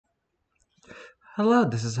Hello,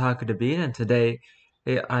 this is Haku the Bean, and today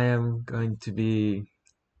I am going to be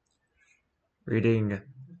reading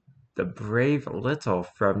The Brave Little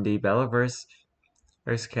from the Bellaverse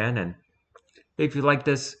canon. If you like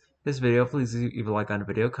this video, please leave a like on the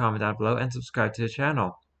video, comment down below, and subscribe to the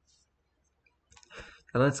channel.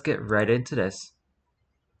 Now let's get right into this.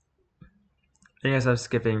 I guess I'm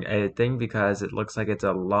skipping a thing because it looks like it's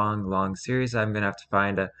a long series. I'm gonna have to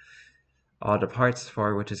find all the parts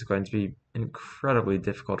for, which is going to be incredibly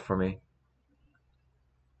difficult for me.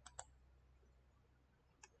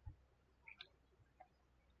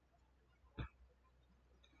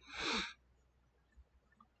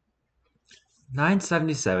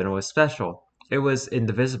 977 was special. It was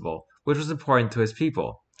indivisible, which was important to his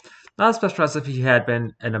people. Not as special as if he had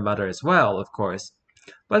been and a mother as well, of course,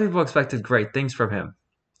 but people expected great things from him.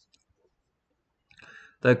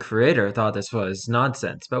 The creator thought this was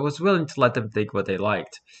nonsense, but was willing to let them think what they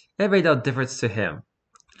liked. It made no difference to him.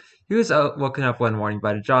 He was woken up one morning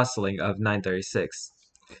by the jostling of 936.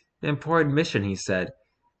 An important mission, he said.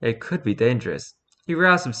 It could be dangerous. He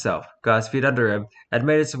roused himself, got his feet under him, and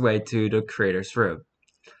made his way to the creator's room.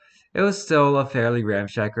 It was still a fairly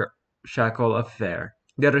ramshackle affair.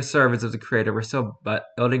 The other servants of the creator were still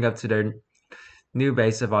building up to their new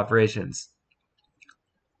base of operations.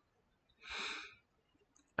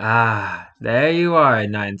 Ah, there you are,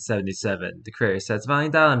 977, the creator said, smiling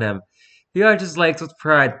down at him. He arched his legs with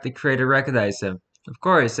pride that the creator recognized him. Of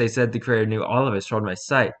course, they said the creator knew all of us from my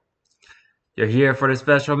sight. You're here for the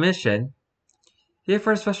special mission? Here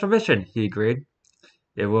for a special mission, he agreed.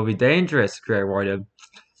 It will be dangerous, the creator warned him.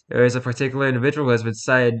 There is a particular individual who has been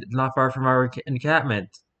sighted not far from our encampment.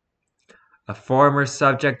 A former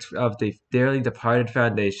subject of the dearly departed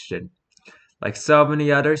Foundation. Like so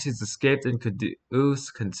many others, he's escaped and could do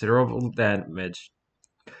considerable damage.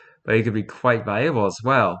 But he could be quite valuable as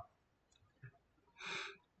well.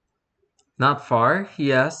 Not far?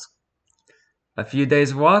 He asked. A few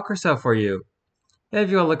days' walk or so for you.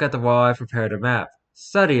 If you'll look at the wall, I've prepared a map.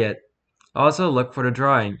 Study it. Also look for the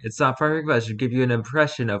drawing. It's not perfect, but it should give you an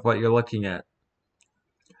impression of what you're looking at.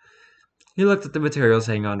 He looked at the materials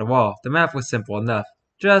hanging on the wall. The map was simple enough.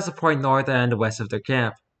 Just a point north and west of their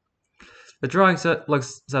camp. The drawing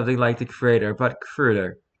looks something like the creator, but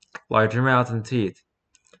cruder. Larger mouth and teeth.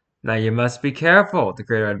 Now you must be careful, the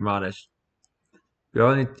creator admonished. You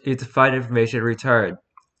only need to find information in return.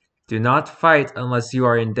 Do not fight unless you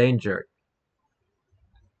are in danger.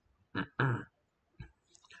 Do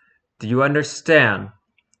you understand?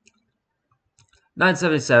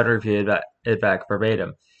 977 repeated it back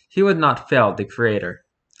verbatim. He would not fail the creator.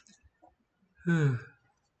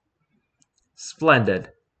 Splendid.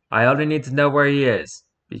 I only need to know where he is.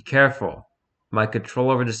 Be careful. My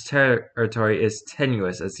control over this territory is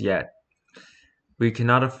tenuous as yet. We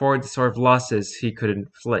cannot afford the sort of losses he could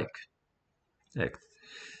inflict.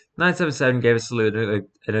 977 gave a salute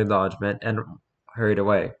in acknowledgement and hurried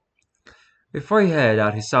away. Before he headed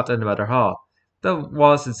out, he stopped in the mother hall. The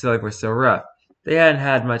walls and ceiling were still rough. They hadn't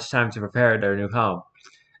had much time to prepare their new home.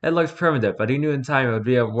 It looked primitive, but he knew in time it would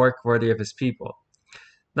be a work worthy of his people.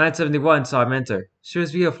 971 saw him enter. She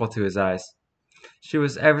was beautiful to his eyes. She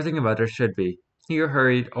was everything a mother should be. He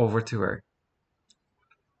hurried over to her.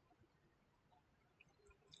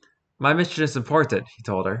 My mission is important, he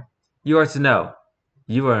told her. You are to know.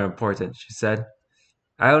 You are important, she said.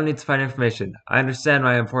 I only need to find information. I understand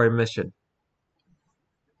my important mission.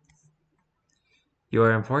 You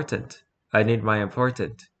are important. I need my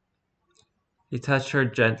important. He touched her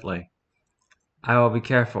gently. I will be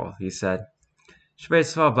careful, he said. She made a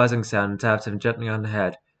small buzzing sound and tapped him gently on the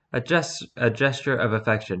head, a gesture of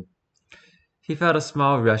affection. He felt a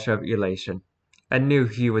small rush of elation, and knew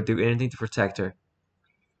he would do anything to protect her.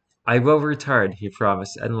 I will return, he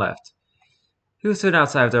promised, and left. He was soon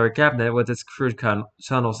outside of their cabinet with its crude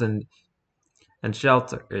tunnels and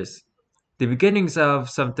shelters, the beginnings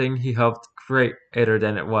of something he hoped greater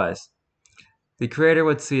than it was. The creator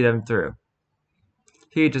would see them through.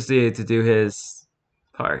 He just needed to do his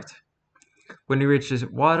part. When he reached the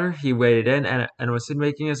water, he waded in and was soon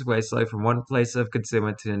making his way slowly from one place of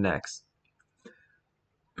concealment to the next.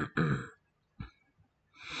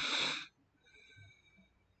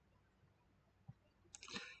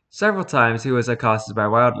 Several times he was accosted by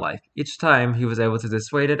wildlife. Each time he was able to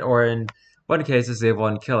dissuade it, or in one case was able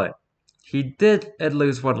to kill it. He did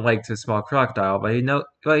lose one leg to a small crocodile, but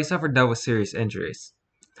he suffered no serious injuries.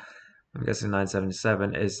 I'm guessing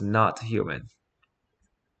 977 is not human.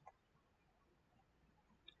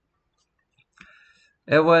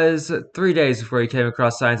 It was 3 days before he came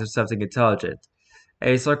across signs of something intelligent.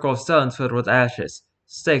 A circle of stones filled with ashes.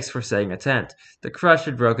 steaks for setting a tent, the crushed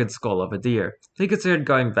and broken skull of a deer. He considered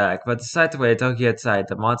going back, but decided to wait until he had sighted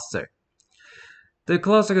the monster. The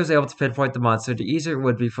closer he was able to pinpoint the monster, the easier it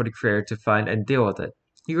would be for the creator to find and deal with it.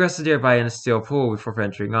 He rested nearby in a still pool before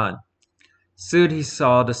venturing on. Soon he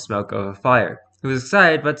saw the smoke of a fire. He was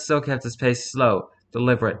excited, but still kept his pace slow,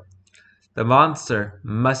 deliberate. The monster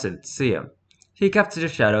mustn't see him. He kept to the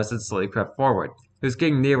shadows and slowly crept forward. He was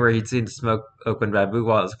getting near where he'd seen the smoke open bamboo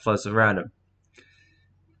walls close around him.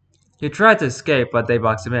 He tried to escape, but they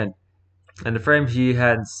boxed him in, and the frame he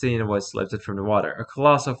hadn't seen was lifted from the water. A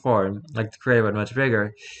colossal form, like the creator but much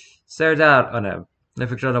bigger, stared out on him. The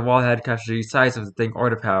picture on the wall had captured the size of the thing or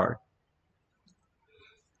the power.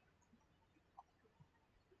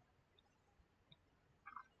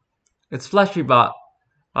 Its fleshy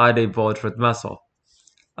body bulged with muscle.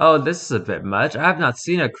 Oh, this is a bit much. I have not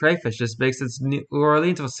seen a crayfish this big since New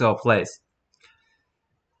Orleans was still a place.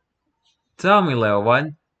 Tell me, little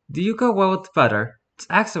one, do you go well with butter? Its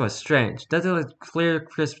accent was strange, nothing like the clear,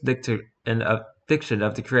 crisp diction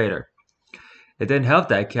of the creator. It didn't help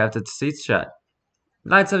that he kept its teeth shut.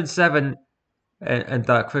 977 and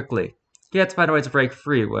thought quickly. He had to find a way to break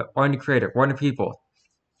free, warn the creator, warn the people.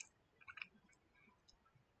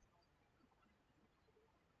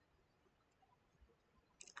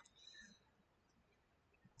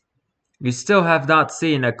 You still have not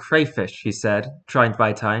seen a crayfish, he said, trying to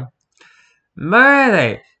buy time.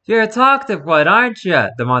 Merely, you're a talkative one, aren't you?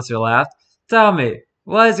 The monster laughed. Tell me,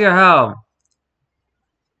 what is your home?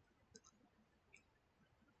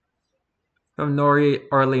 From New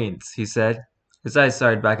Orleans, he said. His eyes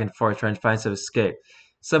started back and forth, trying to find some escape.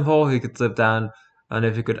 Some hole he could slip down on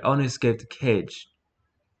if he could only escape the cage.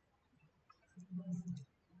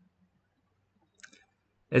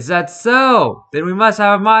 Is that so? Then we must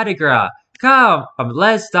have a Mardi Gras. Come,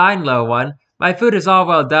 let's dine, little one. My food is all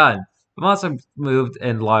well done. The monster moved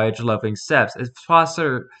in large, loving steps. Its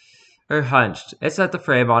posture hunched. It set the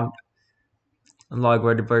frame on a log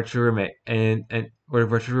where the birch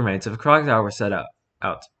remains of a crocodile were set out.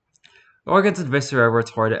 The organs and viscera were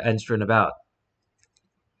torn and strewn about.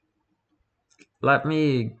 Let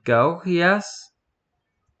me go, he asked.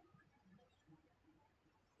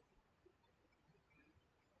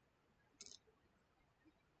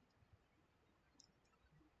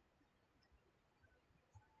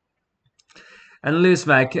 And lose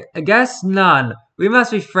my guess none. We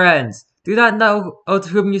must be friends. Do not know to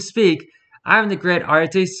whom you speak. I am the great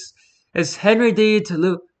artist. Is Henry de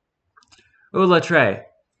Ulatre.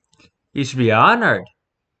 You should be honored.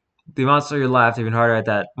 The monster laughed even harder at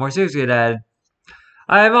that. More seriously, it added,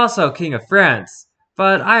 I am also king of France,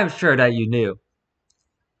 but I am sure that you knew.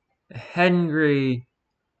 Henry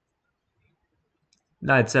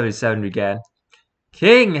 977 began.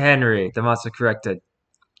 King Henry, the monster corrected.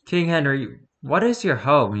 King Henry, what is your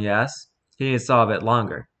home, he asked. He needed to solve it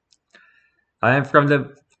longer. I am from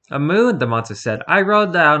the moon, the monster said. I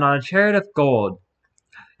rode down on a chariot of gold.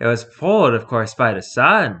 It was pulled, of course, by the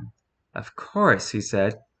sun. Of course, he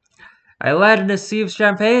said. I landed in a sea of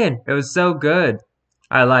champagne. It was so good.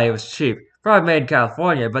 I lie, it was cheap. Probably made in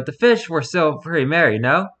California, but the fish were still pretty merry,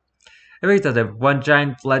 no? It winked at him, one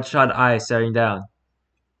giant bloodshot eye staring down.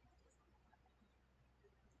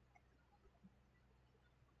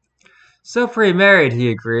 So pretty married, he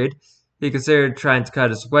agreed. He considered trying to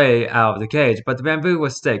cut his way out of the cage, but the bamboo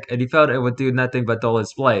was thick, and he felt it would do nothing but dull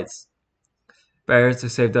his blades. Better to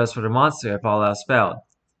save those for the monster if all else failed.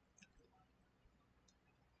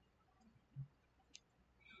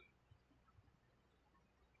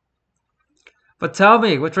 But tell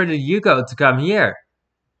me, which way did you go to come here?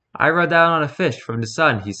 I rode down on a fish from the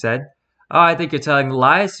sun, he said. Oh, I think you're telling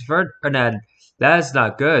lies, Ferdinand. That is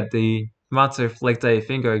not good. The monster flicked a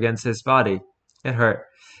finger against his body. It hurt,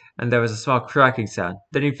 and there was a small cracking sound.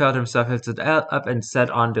 Then he felt himself lifted up and set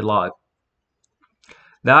on the log.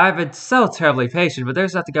 Now I've been so terribly patient, but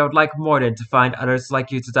there's nothing I would like more than to find others like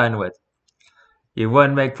you to dine with. You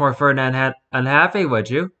wouldn't make poor Ferdinand unhappy, would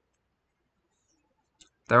you?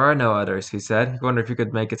 There are no others, he said. He wondered if he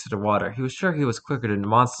could make it to the water. He was sure he was quicker than the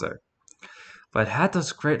monster, but it had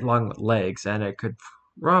those great long legs, and it could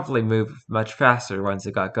probably move much faster once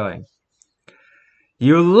it got going.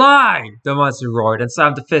 You lie! The monster roared and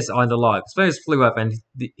slammed the fist on the log. His fingers flew up, and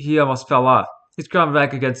he almost fell off. He scrambled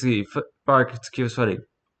back against the bark to keep his footing.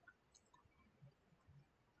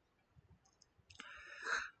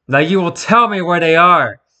 Now you will tell me where they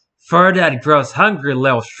are. Ferdinand grows hungry,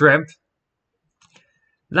 little shrimp.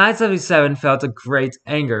 977 felt a great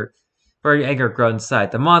anger grow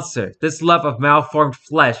inside. The monster, this lump of malformed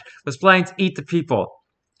flesh, was planning to eat the people.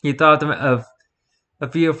 He thought of a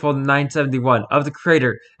beautiful 971, of the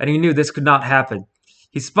crater, and he knew this could not happen.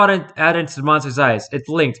 He spun it out into the monster's eyes. It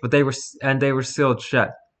blinked, but they were sealed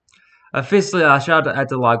shut. A fist shot at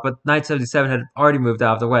the log, but Knight 77 had already moved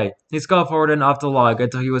out of the way. He scuttled forward and off the log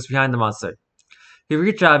until he was behind the monster. He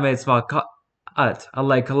reached out and made a small cut. A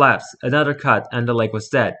leg collapsed. Another cut, and the leg was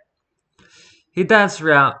dead. He danced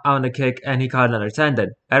around on the kick, and he caught another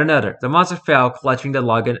tendon. And another. The monster fell, clutching the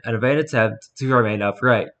log in a vain attempt to remain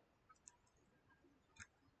upright.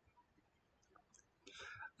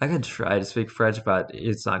 I can try to speak French, but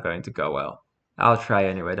it's not going to go well. I'll try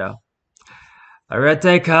anyway, though.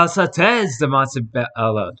 Arrête calçates, the monster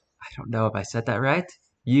bellowed. I don't know if I said that right.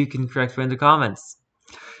 You can correct me in the comments.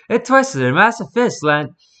 It twisted, and a massive fist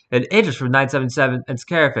landed inches from 977 and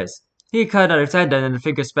carapace. He cut another tendon and the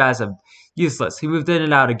finger spasmed. Useless. He moved in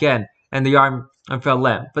and out again, and the arm fell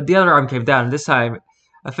limp. But the other arm came down, and this time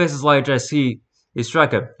a fist as large as he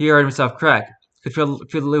struck him. He heard himself crack. Could feel the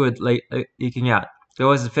fluid leaking out. There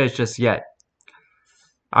wasn't finished just yet.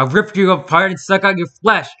 I'll rip you apart and suck out your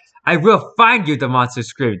flesh. I will find you, the monster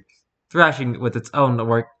screamed, thrashing with its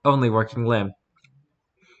only working limb.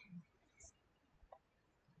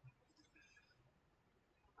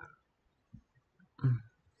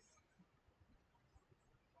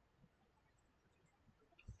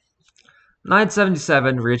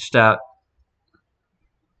 "977 reached out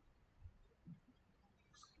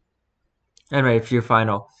and made a few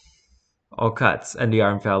final cuts, and the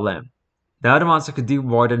arm fell limp. Now the monster could do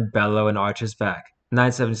more than bellow and arch his back.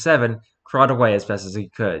 977 crawled away as best as he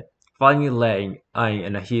could, finally laying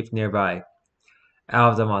in a heap nearby,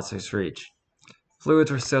 out of the monster's reach. Fluids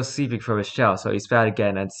were still seeping from his shell, so he spat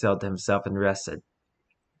again and sealed himself and rested.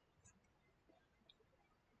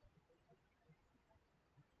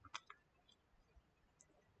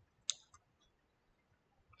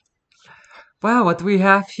 Well, what do we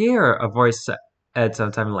have here? A voice said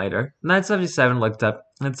sometime later. 977 looked up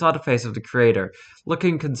and saw the face of the creator,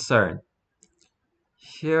 looking concerned.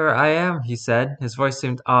 Here I am, he said. His voice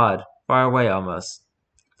seemed odd, far away almost.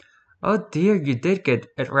 Oh dear, you did get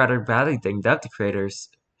it rather badly dinged up, the creators.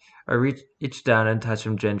 I reached down and touched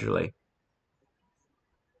him gingerly.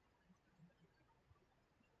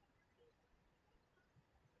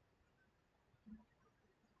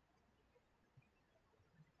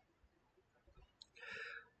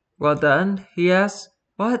 Well done, he asked.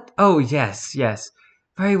 What? Oh, yes, yes.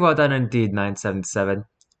 Very well done indeed, 977.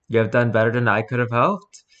 You have done better than I could have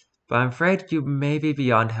hoped, but I'm afraid you may be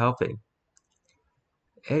beyond helping.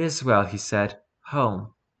 It is well, he said.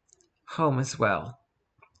 Home. Home is well.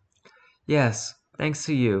 Yes, thanks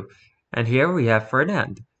to you. And here we have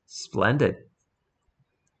Ferdinand. Splendid.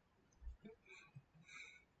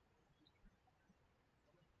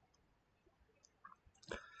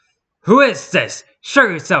 Who is this? Show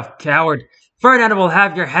yourself, coward! Ferdinand will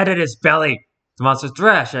have your head in his belly! The monster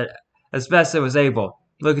thrashed as best it was able.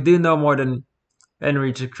 It could do no more than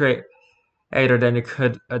reach the creator than it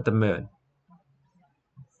could at the moon.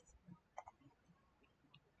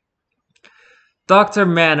 Dr.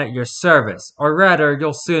 Man at your service, or rather,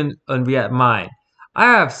 you'll soon be at mine. I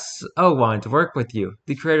have so wanted to work with you.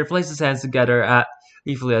 The creator placed his hands together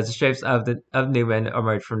easily as the shapes of Newman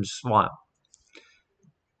emerged from the swamp.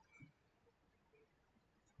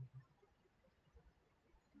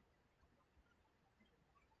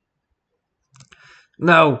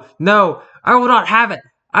 No, no, I will not have it.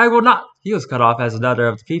 I will not. He was cut off as another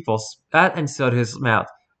of the people spat and sealed his mouth.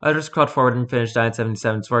 Others crawled forward and finished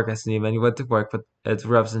 977's work as Newman went to work with its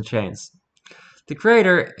ropes and chains. The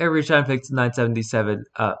creator reached out and picked 977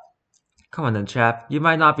 up. Come on then, chap. You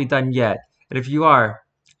might not be done yet, and if you are,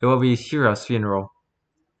 it will be a hero's funeral.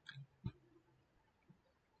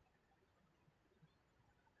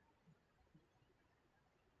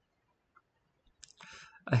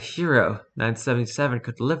 A hero, 977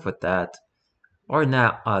 could live with that. Or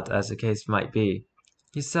not, as the case might be.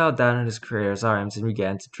 He settled down in his creator's arms and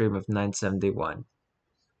began to dream of 971.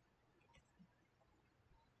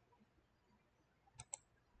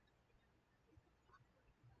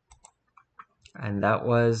 And that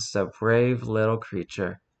was a brave little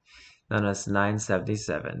creature known as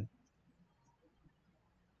 977.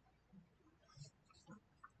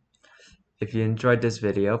 If you enjoyed this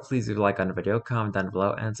video, please leave a like on the video, comment down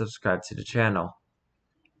below, and subscribe to the channel.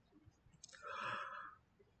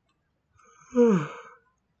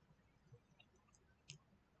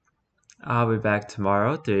 I'll be back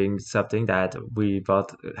tomorrow doing something that we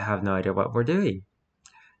both have no idea what we're doing.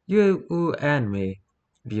 You and me,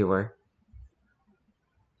 viewer.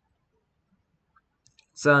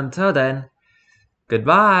 So until then,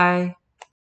 goodbye!